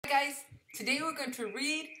guys, today we're going to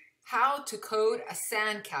read How to Code a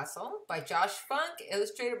Sandcastle by Josh Funk,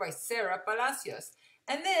 illustrated by Sarah Palacios.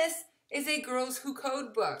 And this is a Girls Who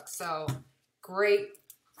Code book, so great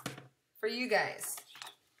for you guys.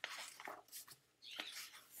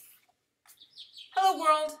 Hello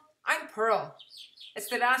world, I'm Pearl. It's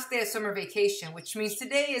the last day of summer vacation, which means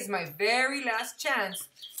today is my very last chance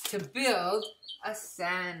to build a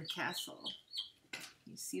sandcastle.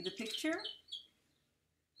 You see the picture?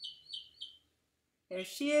 There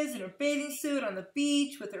she is in her bathing suit on the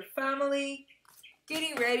beach with her family,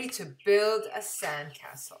 getting ready to build a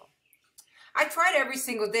sandcastle. I tried every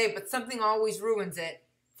single day, but something always ruins it.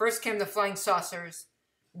 First came the flying saucers,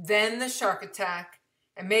 then the shark attack,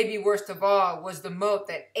 and maybe worst of all was the moat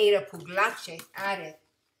that Ada Puglace added.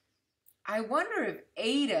 I wonder if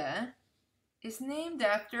Ada is named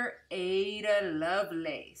after Ada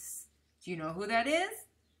Lovelace. Do you know who that is?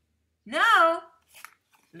 No?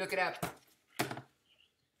 Look it up.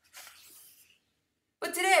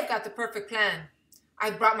 But today I've got the perfect plan. I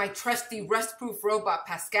brought my trusty rust-proof robot,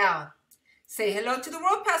 Pascal. Say hello to the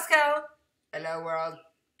world, Pascal. Hello, world.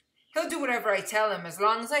 He'll do whatever I tell him as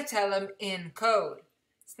long as I tell him in code.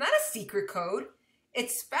 It's not a secret code.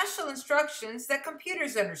 It's special instructions that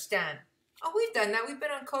computers understand. Oh, we've done that. We've been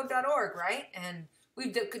on code.org, right? And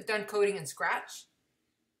we've done coding in Scratch.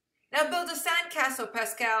 Now build a sandcastle,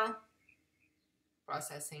 Pascal.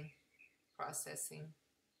 Processing, processing,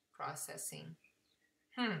 processing.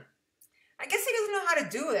 I guess he doesn't know how to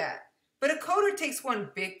do that. But a coder takes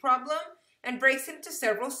one big problem and breaks it into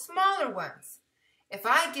several smaller ones. If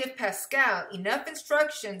I give Pascal enough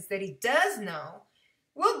instructions that he does know,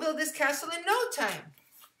 we'll build this castle in no time.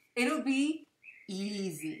 It'll be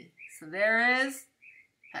easy. So there is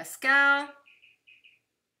Pascal.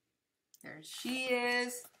 There she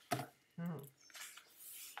is.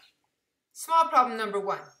 Small problem number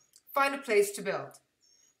 1. Find a place to build.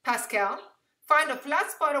 Pascal, find a flat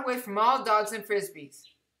spot away from all dogs and frisbees.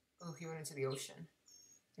 Oh, he went into the ocean.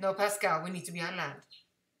 No, Pascal, we need to be on land.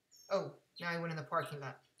 Oh, now he went in the parking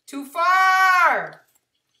lot. Too far!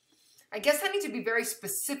 I guess I need to be very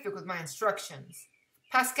specific with my instructions.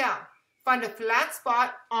 Pascal, find a flat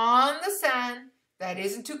spot on the sand that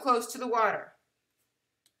isn't too close to the water.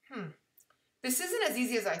 This isn't as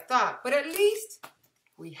easy as I thought, but at least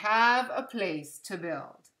we have a place to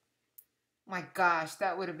build. My gosh,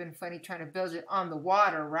 that would have been funny trying to build it on the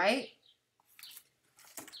water, right?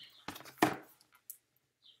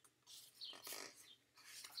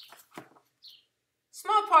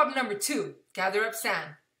 Small problem number 2, gather up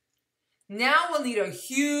sand. Now we'll need a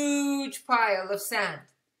huge pile of sand.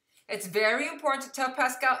 It's very important to tell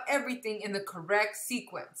Pascal everything in the correct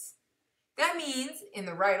sequence. That means in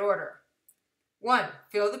the right order. 1,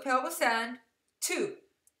 fill the pail with sand. 2,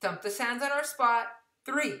 dump the sands on our spot.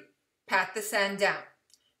 3, pat the sand down.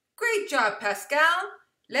 Great job, Pascal.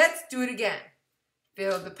 Let's do it again.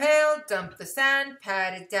 Fill the pail, dump the sand,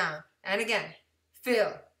 pat it down. And again,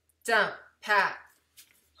 fill, dump, pat.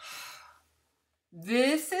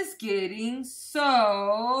 This is getting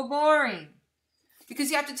so boring because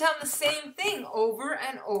you have to tell them the same thing over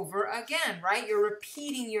and over again, right? You're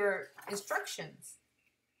repeating your instructions.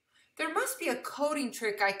 There must be a coding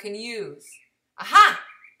trick I can use. Aha!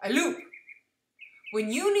 A loop. When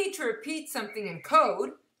you need to repeat something in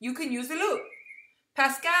code, you can use a loop.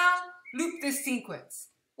 Pascal, loop this sequence.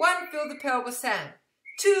 1, fill the pail with sand.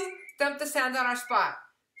 2, dump the sand on our spot.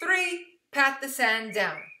 3, pat the sand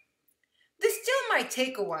down. This still might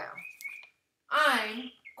take a while.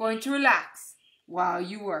 I'm going to relax while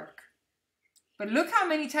you work. But look how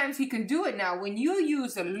many times he can do it now. When you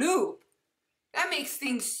use a loop, that makes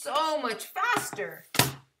things so much faster.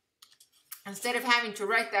 Instead of having to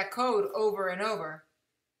write that code over and over.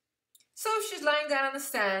 So she's lying down on the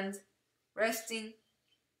sand, resting.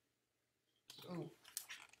 Ooh.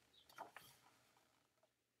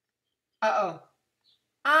 Uh-oh.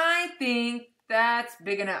 I think that's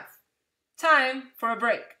big enough. Time for a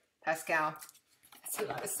break, Pascal. That's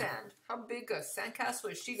a lot of sand. How big a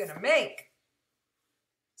sandcastle is she gonna make?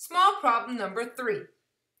 Small problem number 3.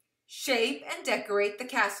 Shape and decorate the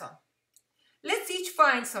castle. Let's each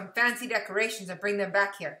find some fancy decorations and bring them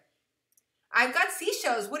back here. I've got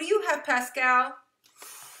seashells. What do you have, Pascal?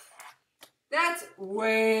 That's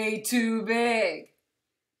way too big.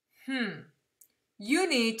 You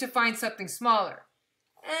need to find something smaller.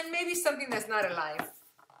 And maybe something that's not alive.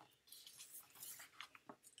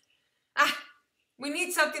 We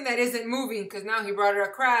need something that isn't moving because now he brought her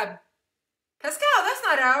a crab. Pascal, that's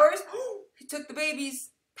not ours. He took the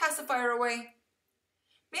baby's pacifier away.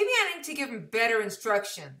 Maybe I need to give him better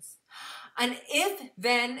instructions. An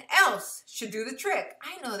if-then-else should do the trick.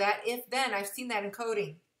 I know that if-then. I've seen that in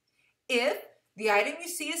coding. If the item you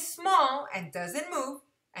see is small and doesn't move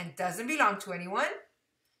and doesn't belong to anyone,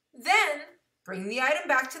 then bring the item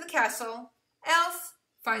back to the castle, else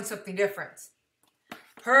find something different.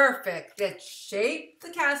 Perfect. Let's shape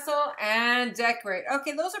the castle and decorate.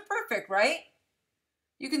 Okay, those are perfect, right?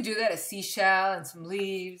 You can do that, a seashell and some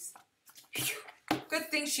leaves.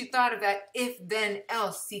 Good thing she thought of that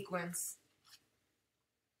if-then-else sequence.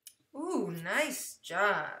 Ooh, nice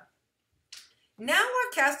job. Now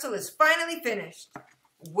our castle is finally finished.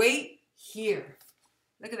 Wait here.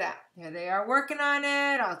 Look at that. There they are working on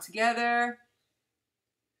it all together.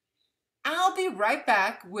 I'll be right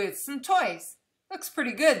back with some toys. Looks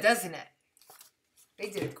pretty good, doesn't it? They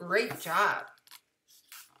did a great job.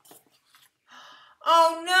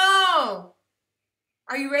 Oh no!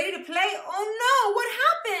 Are you ready to play? Oh no,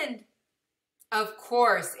 what happened? Of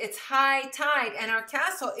course, it's high tide and our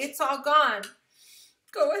castle, it's all gone.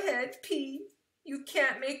 Go ahead, P. You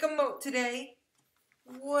can't make a moat today.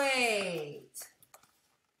 Wait.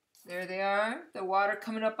 There they are, the water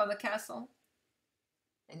coming up on the castle.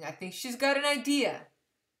 And I think she's got an idea.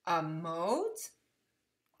 A moat?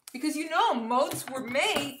 Because you know, moats were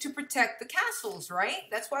made to protect the castles, right?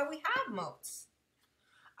 That's why we have moats.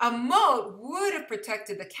 A moat would have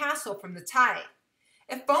protected the castle from the tide.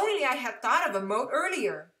 If only I had thought of a moat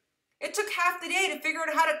earlier. It took half the day to figure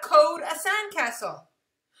out how to code a sandcastle.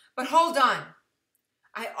 But hold on.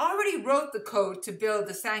 I already wrote the code to build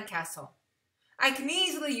the sandcastle. I can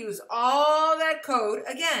easily use all that code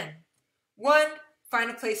again. 1, find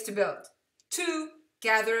a place to build. 2,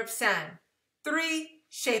 gather up sand. 3,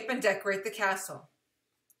 shape and decorate the castle.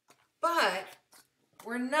 But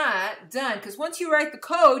we're not done, because once you write the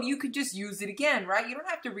code, you could just use it again, right? You don't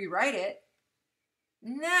have to rewrite it.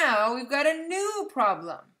 Now we've got a new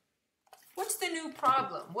problem. What's the new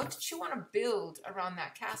problem? What did you want to build around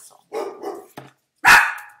that castle?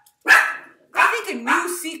 I think a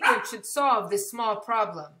new sequence should solve this small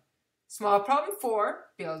problem. Small problem 4,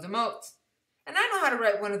 build a moat. And I know how to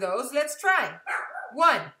write one of those. Let's try.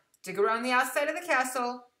 1, dig around the outside of the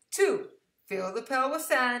castle. 2, fill the pail with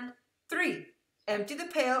sand. 3, empty the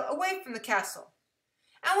pail away from the castle.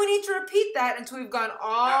 And we need to repeat that until we've gone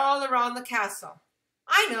all around the castle.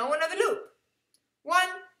 I know, another loop. 1,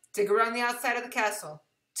 dig around the outside of the castle.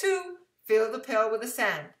 2, fill the pail with the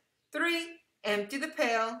sand. 3, empty the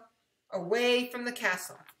pail away from the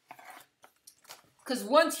castle. Because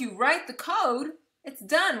once you write the code, it's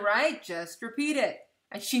done, right? Just repeat it.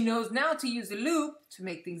 And she knows now to use a loop to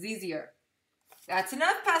make things easier. That's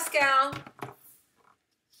enough, Pascal.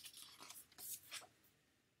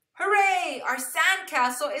 Hooray! Our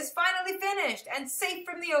sandcastle is finally finished and safe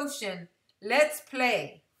from the ocean. Let's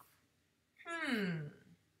play.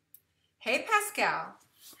 Hey, Pascal.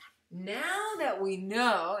 Now that we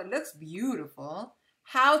know, it looks beautiful,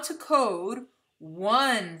 how to code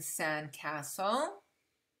one sandcastle,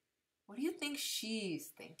 what do you think she's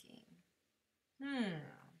thinking?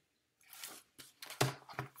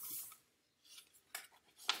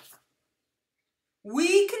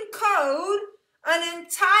 We can code an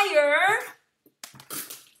entire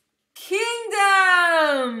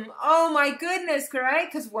kingdom. Oh my goodness,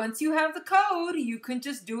 right? Because once you have the code, you can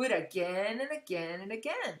just do it again and again and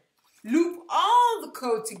again. Loop all the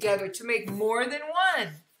code together to make more than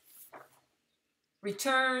one.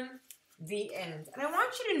 Return the end. And I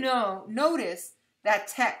want you to notice that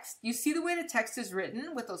text. You see the way the text is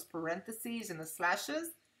written with those parentheses and the slashes?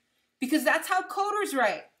 Because that's how coders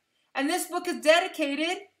write. And this book is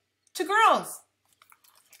dedicated to girls.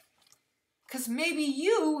 Because maybe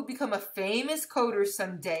you will become a famous coder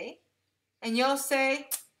someday. And you'll say,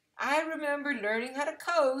 I remember learning how to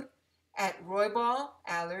code at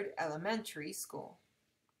Roybal-Allard Elementary School.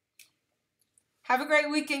 Have a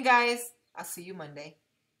great weekend, guys. I'll see you Monday.